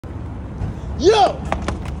Yo!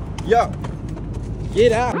 Yo!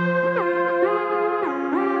 Get out!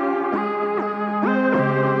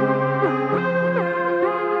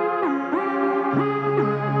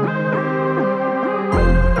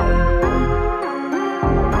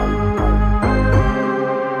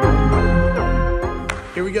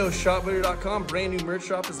 Here we go, shopbuttery.com. Brand new merch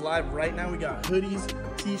shop is live right now. We got hoodies,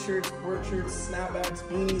 t-shirts, work shirts, snapbacks,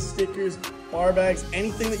 beanies, stickers, bar bags.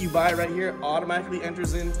 Anything that you buy right here automatically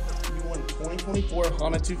enters in. You won 2024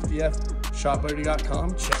 Honda 250F.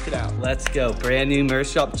 Shopbuttery.com. Check it out. Let's go. Brand new merch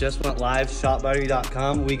shop just went live.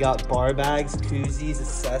 Shopbuttery.com. We got bar bags, koozies,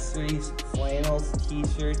 accessories, flannels,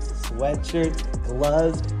 t-shirts, sweatshirts,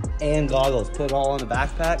 gloves, and goggles. Put it all in a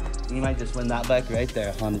backpack, and you might just win that bike right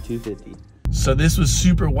there, Honda 250. So this was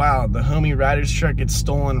super wild. The homie Ryder's truck gets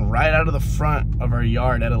stolen right out of the front of our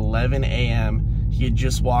yard at 11 a.m. He had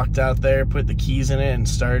just walked out there, put the keys in it, and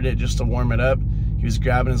started it just to warm it up. He was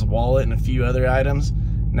grabbing his wallet and a few other items.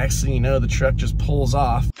 Next thing you know, the truck just pulls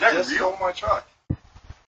off. Just stole my truck.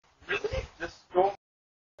 Really? Just stole.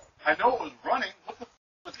 I know it was running. What the?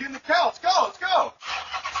 Let's get in the cow. Let's go. Let's go.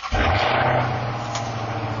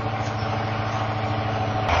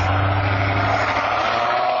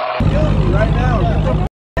 Right now, get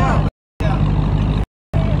the out.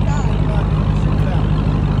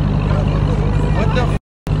 What the?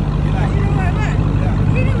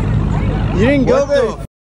 You didn't go very far.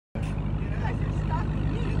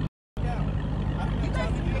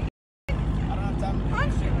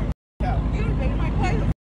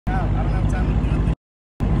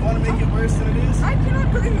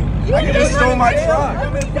 You just stole my truck.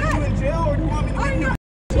 You want me to put you in jail, or do you want me to give you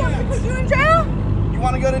a chance? Put you in jail? You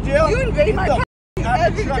want to go to jail? You invade my truck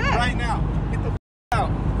every day. right now. Get the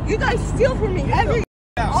out. You guys steal from me every day.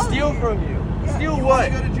 Steal from you. Yeah. Steal You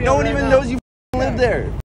what? wanna go to jail No one right even now. knows you live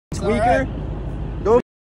there. Tweaker. Right. Go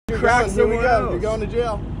Crack going. somewhere Here we go. else. You're going to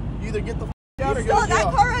jail. You either get the out or You go stole to jail.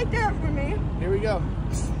 that car right there from me. Here we go.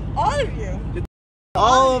 All of you.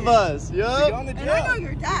 All of us. You're Yup. going to And jail. I know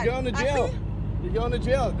your dad. You're going to jail. Ugly? You're going to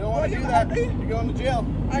jail. Don't want to you're do that. ugly? You're going to jail.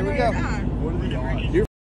 I Here know we your go. dad. What are we doing? You're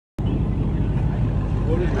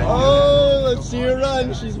Oh, let's see her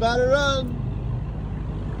run. She's about to run.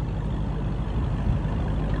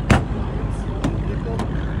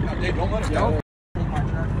 Hey, don't let it go.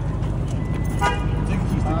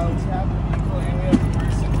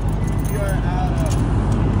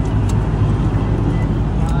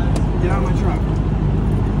 Get out of my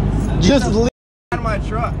truck. Just leave. Out of my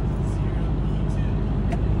truck.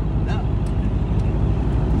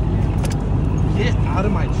 Get out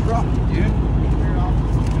of my truck, dude.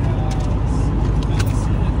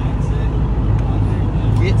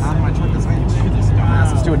 Get out of my truck. That's how you do this,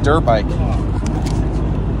 dumbass. Let's do a dirt bike.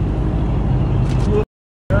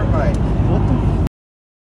 Dirt bike. What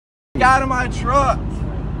the? Get out of my truck.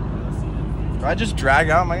 Do I just drag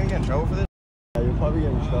out? Am I gonna get in trouble for this? You're probably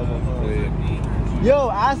getting in trouble. Yo,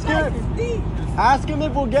 ask her. Ask him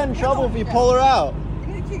if we'll get in trouble if we pull her out. Give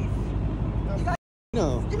me the keys. You guys,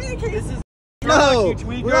 No. give me the keys. No. You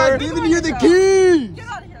tweaker. We're not giving you the keys. Get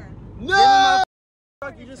out of here. No.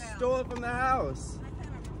 You just stole it from the house.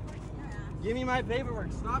 Give me my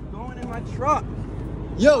paperwork. Stop going in my truck.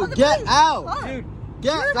 Yo, get out. Fine. Dude,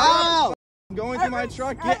 Get out. I'm going through my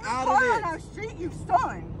truck. Get out of Every car it. on our street you've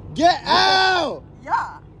stolen. Get out.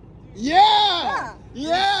 Yeah. Yeah.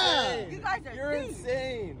 Yeah. You guys are You're thieves.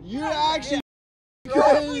 insane. You're actually Please,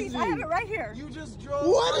 crazy. I have it right here. You just drove.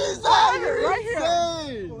 What is I that? have it You're right here.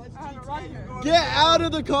 insane. I have it right here. Get out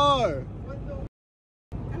of the car.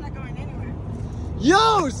 I'm not going anywhere.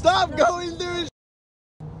 Yo, stop going through his.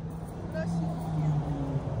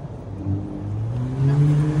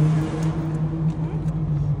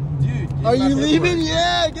 Dude, Are you leaving?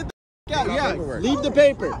 Yeah, get the out. my Yeah, paperwork. leave the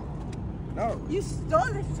paper. No. You stole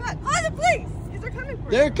this truck. Call the police. Because they're coming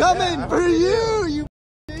for They're you. coming Yeah, I for hope they you, you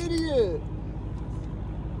idiot.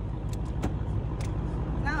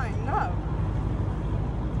 Now I know.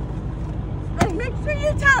 And make sure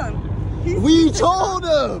you tell him. He's We stealing told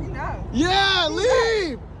stuff. him. You know. Yeah,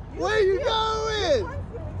 leave. Where you steal. going?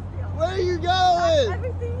 Why do you steal? Where you going?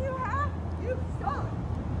 Everything you have, you stole.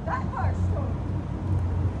 That car's stolen.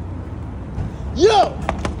 Yo,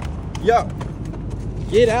 Yo.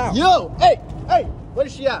 Get out. yo, hey, hey, what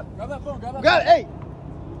does she have? Grab that phone. Grab that Grab it, hey,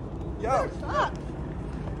 Yo. Stop.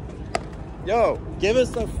 Yo. Give us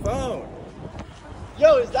the phone.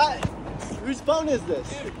 yo, is that, whose phone is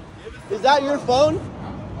this? Is that your phone?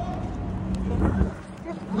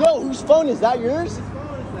 Yo, whose phone is that? Yours? Whose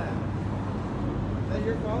phone is that? Is that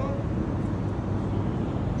your phone?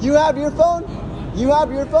 You have your phone? You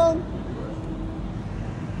have your phone?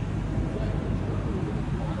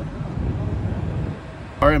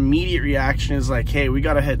 Our immediate reaction is like, hey, we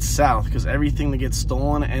gotta head south, because everything that gets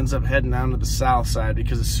stolen ends up heading down to the south side,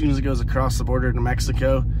 because as soon as it goes across the border to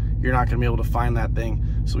Mexico, you're not gonna be able to find that thing.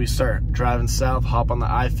 So we start driving south, hop on the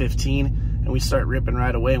I-15, and we start ripping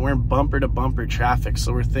right away. And we're in bumper to bumper traffic,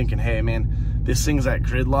 so we're thinking, hey man, this thing's at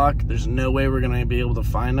gridlock, there's no way we're gonna be able to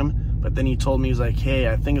find them. But then he told me, he's like, hey,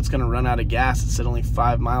 I think it's gonna run out of gas. It said only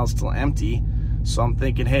 5 miles till empty. So I'm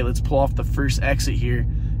thinking, hey, let's pull off the first exit here,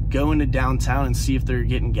 go into downtown and see if they're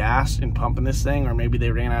getting gas and pumping this thing, or maybe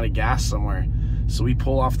they ran out of gas somewhere. So we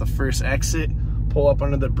pull off the first exit, pull up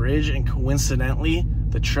under the bridge, and coincidentally,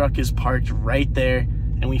 the truck is parked right there,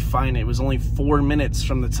 and we find it. It was only 4 minutes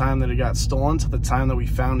from the time that it got stolen to the time that we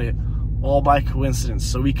found it, all by coincidence.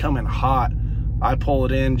 So we come in hot. I pull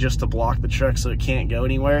it in just to block the truck so it can't go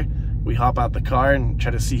anywhere. We hop out the car and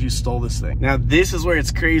try to see who stole this thing. Now this is where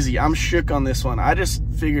it's crazy. I'm shook on this one. I just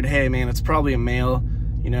figured, hey man, it's probably a male,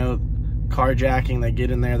 you know, carjacking. They get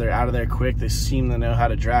in there, they're out of there quick. They seem to know how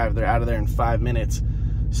to drive. They're out of there in 5 minutes.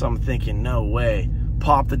 So I'm thinking, no way.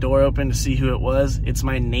 Pop the door open to see who it was. It's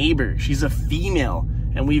my neighbor. She's a female,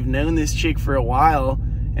 and we've known this chick for a while,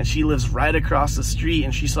 and she lives right across the street,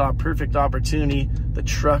 and she saw a perfect opportunity. The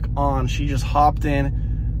truck on, she just hopped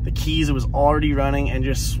in, the keys, it was already running, and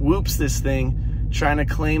just swoops this thing, trying to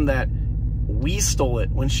claim that we stole it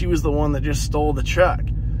when she was the one that just stole the truck.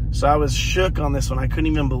 So I was shook on this one. I couldn't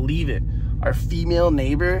even believe it. Our female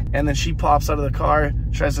neighbor, and then she pops out of the car,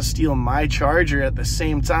 tries to steal my charger at the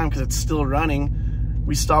same time because it's still running.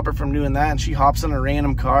 We stop her from doing that, and she hops in a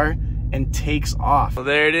random car and takes off. Well,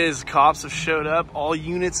 there it is. Cops have showed up. All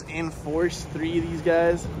units in force. 3 of these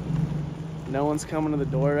guys. No one's coming to the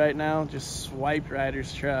door right now. Just swiped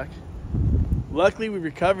Ryder's truck. Luckily, we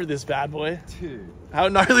recovered this bad boy. Dude. How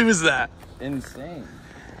gnarly was that? Insane.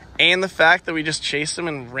 And the fact that we just chased him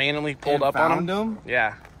and randomly pulled up on him. Found him?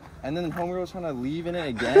 Yeah. And then homegirl was trying to leave in it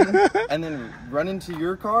again, and then run into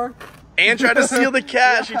your car? And tried to steal the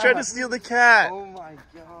cat. She tried to steal the cat. Oh my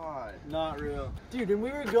god. Not real. Dude, and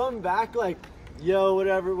we were going back like, yo,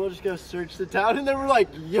 whatever, we'll just go search the town. And then we're like,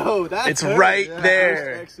 yo, that's It's right there.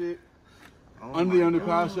 First exit, under the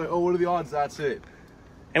underpass, like, oh, what are the odds? That's it.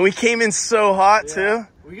 And we came in so hot, too.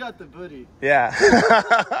 We got the booty.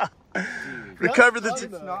 Yeah. Recover the...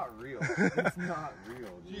 It's not real. It's not real.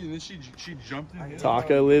 Gee, and then she jumped in.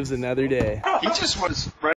 Taco lives another day. He just was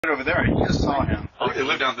right over there. You just saw him. Oh, they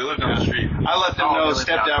live down the street. I let them know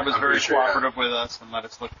stepdad was very cooperative with us and let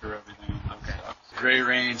us look through everything. Okay. Gray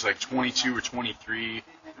range, like 22 or 23.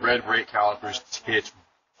 Red brake calipers, tits,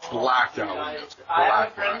 blacked out windows.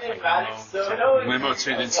 Blacked out. Limo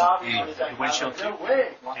tint didn't see anything. Windshield tint?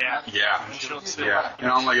 Yeah. Windshield tint. Yeah. And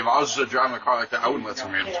I'm like, if I was just driving a car like that, I wouldn't let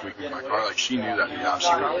some random squeak in my car. Like, she knew that. Yeah,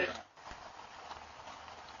 she really.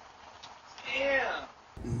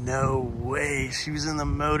 No way. She was in the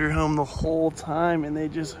motorhome the whole time and they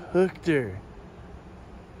just hooked her.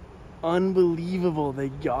 Unbelievable. They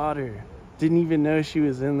got her. Didn't even know she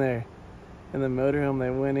was in there. In the motorhome, they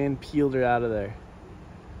went in, peeled her out of there.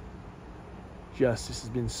 Justice has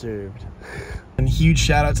been served. And huge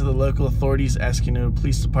shout out to the local authorities, Escondido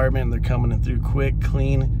Police Department. They're coming in through quick,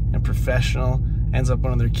 clean, and professional. Ends up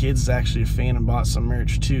one of their kids is actually a fan and bought some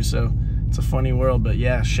merch too, so it's a funny world. But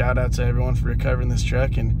yeah, shout out to everyone for recovering this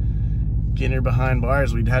truck and getting her behind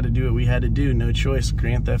bars. We'd had to do what we had to do, no choice.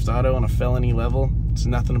 Grand Theft Auto on a felony level, it's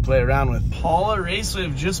nothing to play around with. Paula Raceway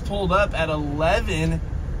have just pulled up at 11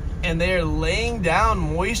 and they are laying down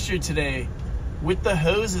moisture today with the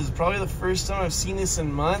hoses. Probably the first time I've seen this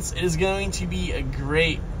in months. It is going to be a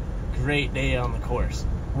great day on the course.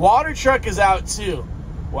 Water truck is out too.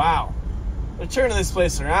 Wow, they're turning this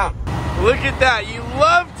place around. Look at that, you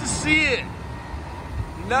love to see it.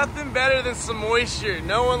 Nothing better than some moisture.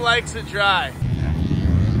 No one likes it dry.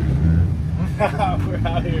 We're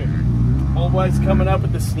out here. Old boy's coming up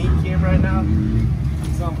with the sneak cam right now.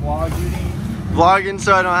 He's on vlog duty. Vlogging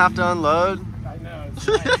so I don't have to unload. I know, it's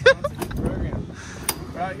nice. It's a good program.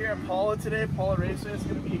 We're out here at Paula today. Paula Raceway. It's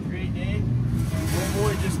going to be a great day. Old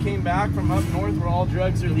boy just came back from up north where all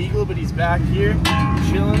drugs are legal, but he's back here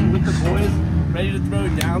chilling with the boys, ready to throw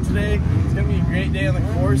it down today. It's going to be a great day on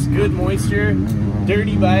the course. Good moisture,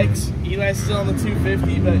 dirty bikes. Eli's still on the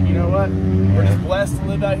 250, but you know what? We're just blessed to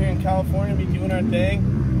live out here in California, be doing our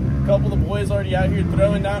thing. A couple of the boys already out here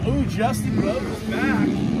throwing down. Ooh, Justin Rose is back.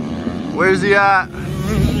 Where's he at?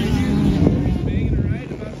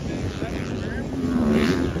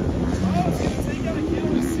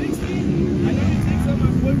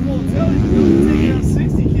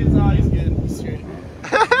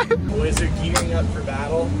 Boys are gearing up for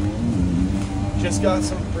battle. Just got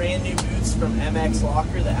some brand new boots from MX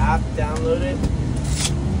Locker, the app. Download it.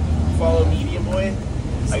 Follow Media Boy.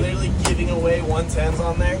 It's literally giving away 110s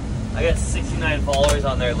on there. I got 69 followers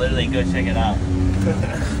on there. Literally, go check it out.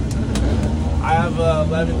 I have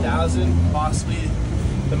 11,000, possibly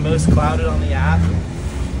the most clouded on the app.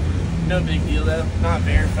 No big deal though. Not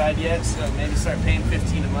verified yet, so maybe start paying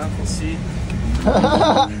 $15 a month. We'll see.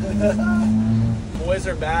 Boys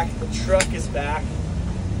are back. The truck is back.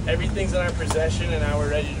 Everything's in our possession, and now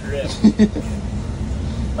we're ready to rip.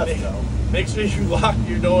 Make sure you lock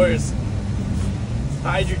your doors.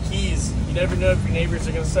 Hide your keys. You never know if your neighbors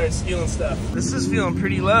are gonna start stealing stuff. This is feeling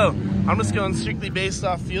pretty low. I'm just going strictly based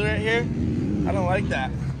off feel right here. I don't like that.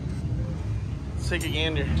 Let's take a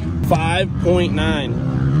gander. 5.9.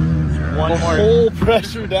 One more. Whole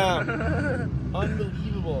pressure down.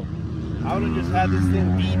 Unbelievable. I would have just had this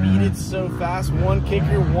thing beat it so fast. One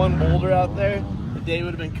kicker, one boulder out there. The day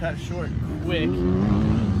would have been cut short quick. 1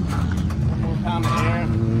 more pound of air.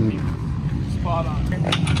 Spot on.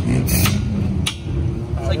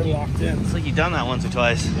 It's like you've done that once or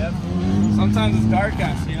twice. Yep. Sometimes it's dark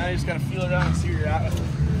out, so you just gotta feel around and see where you're at with it.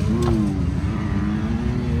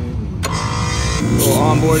 Little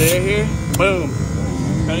onboard air here. Boom.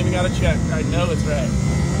 Don't even gotta check. I know it's right.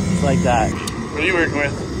 It's like that. What are you working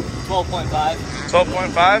with? 12.5.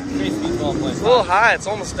 12.5? Basically 12.5. It's a little high. It's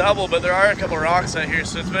almost double, but there are a couple rocks out here,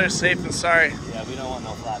 so it's better safe than sorry. Yeah, we don't want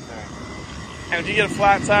no flat tire. And if you get a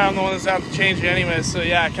flat tire, I'm the one that's out to change you anyway. So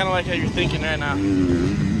yeah, I kind of like how you're thinking right now.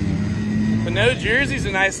 But no jersey's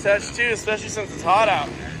a nice touch too, especially since it's hot out.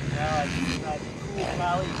 Yeah, that cool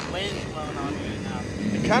valley wind blowing on me right now.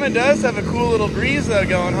 It kind of does have a cool little breeze though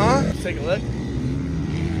going, huh? Let's take a look.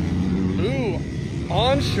 Ooh,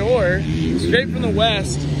 onshore, straight from the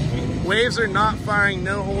west. Waves are not firing,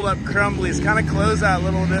 no hold up crumblies. Kind of close out a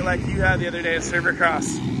little bit like you had the other day at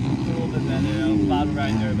Silvercross. A little bit better. Cloud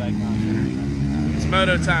right there back on. It's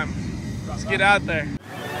moto time. Let's get out there.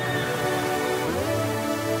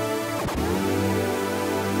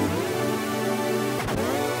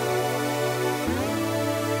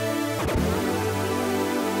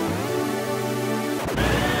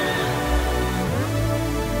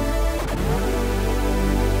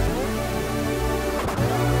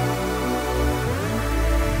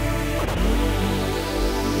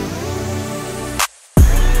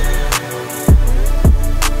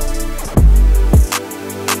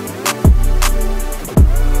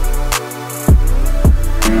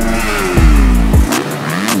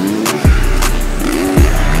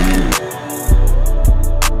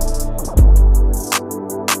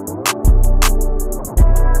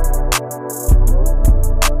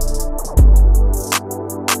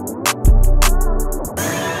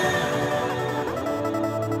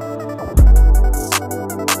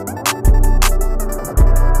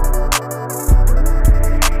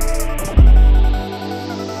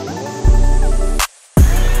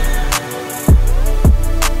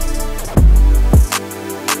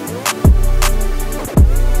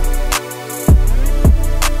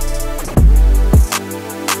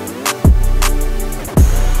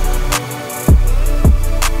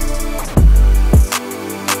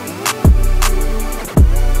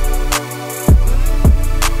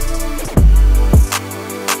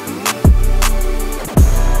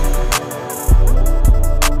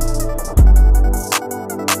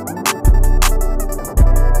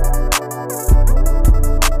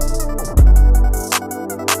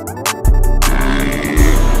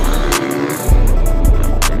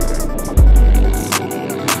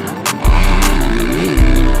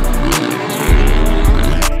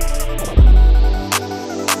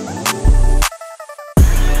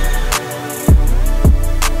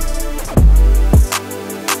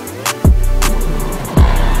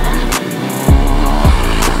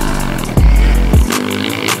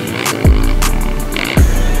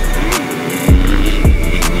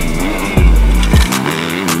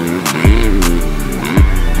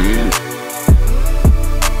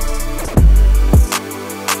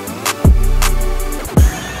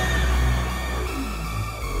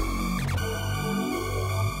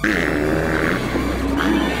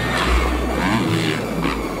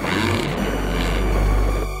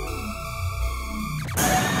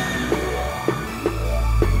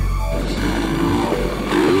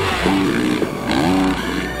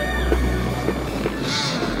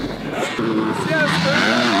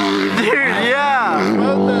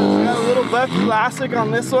 left elastic on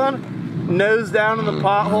this one, nose down in the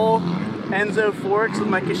pothole. Enzo forks with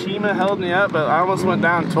my Kashima held me up, but I almost went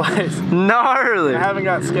down twice. Gnarly. I haven't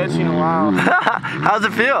got sketchy in a while. How's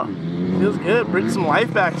it feel? Feels good. Bring some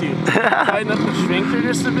life back to you. Tighten up the sphincter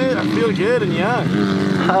just a bit. I feel good and young.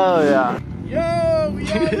 Oh yeah. Yo, we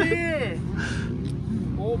out here.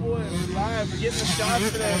 Bull Boys live. We're getting the shots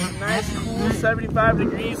today. Nice, cool 75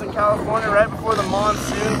 degrees in California right before the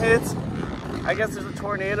monsoon hits. I guess there's a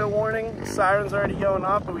tornado warning. Siren's already going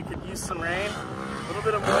off, but we could use some rain. A little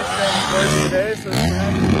bit of moisture on the coast today, so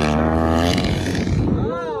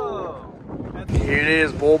it's Here it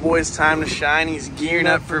is, Bull Boy's time to shine. He's gearing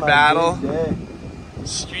up for battle.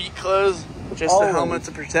 Street clothes, just a helmet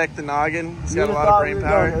to protect the noggin. He's got a lot of brain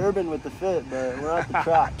power. Urban with the fit, but we're at the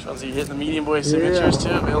track. So you hit the Medium Boy signatures too,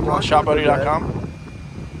 available on shopbuttery.com.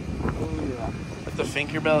 With the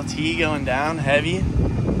Finkerbell tee going down heavy.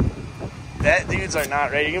 That dudes are not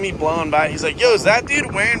ready. You're gonna be blowing by. He's like, yo, is that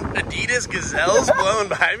dude wearing Adidas Gazelles blowing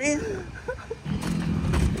by me?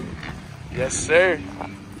 Yes, sir.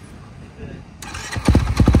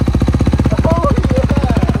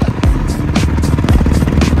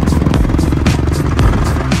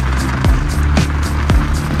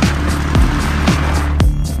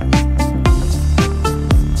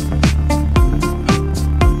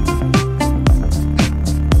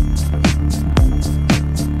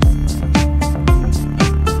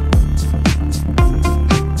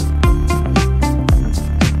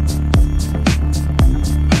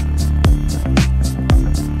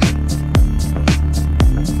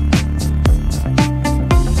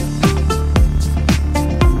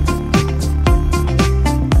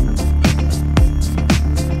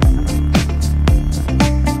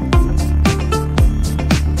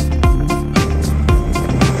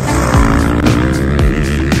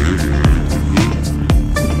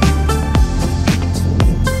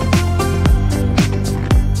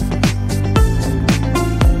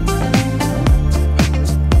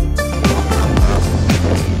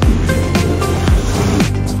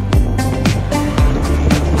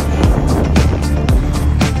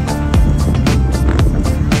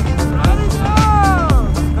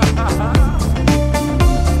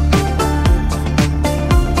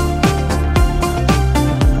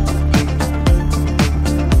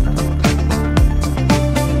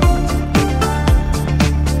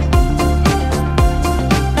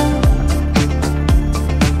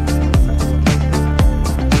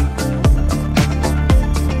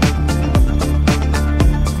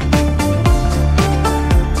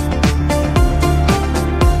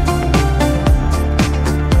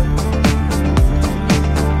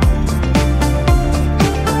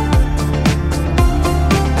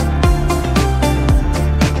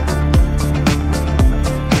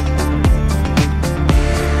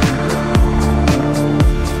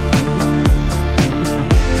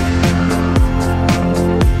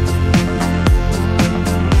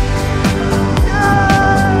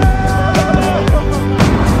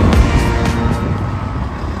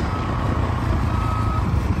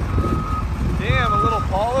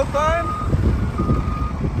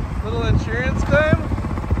 Little insurance claim?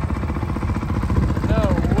 No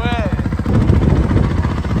way.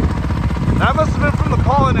 That must have been from the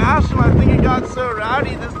Paul and Ashton. I think it got so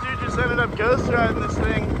rowdy, this dude just ended up ghost riding this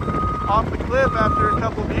thing off the cliff after a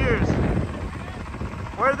couple beers.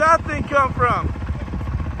 Where'd that thing come from?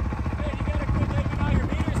 Hey, you gotta quit leaving all your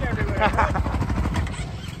meters everywhere.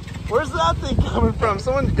 Where's that thing coming from?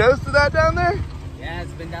 Someone ghosted that down there? Yeah,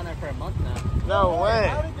 it's been down there for a month now. No way.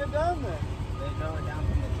 How did it get down there? They drove it down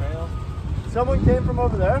from the trail. Someone came from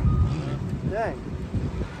over there? Dang.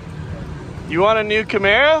 You want a new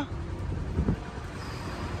Camaro?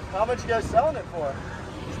 How much you guys selling it for?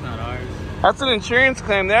 It's not ours. That's an insurance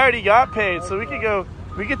claim. They already got paid, so we could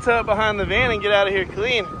tow it behind the van and get out of here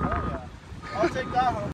clean. Oh yeah. I'll take that home.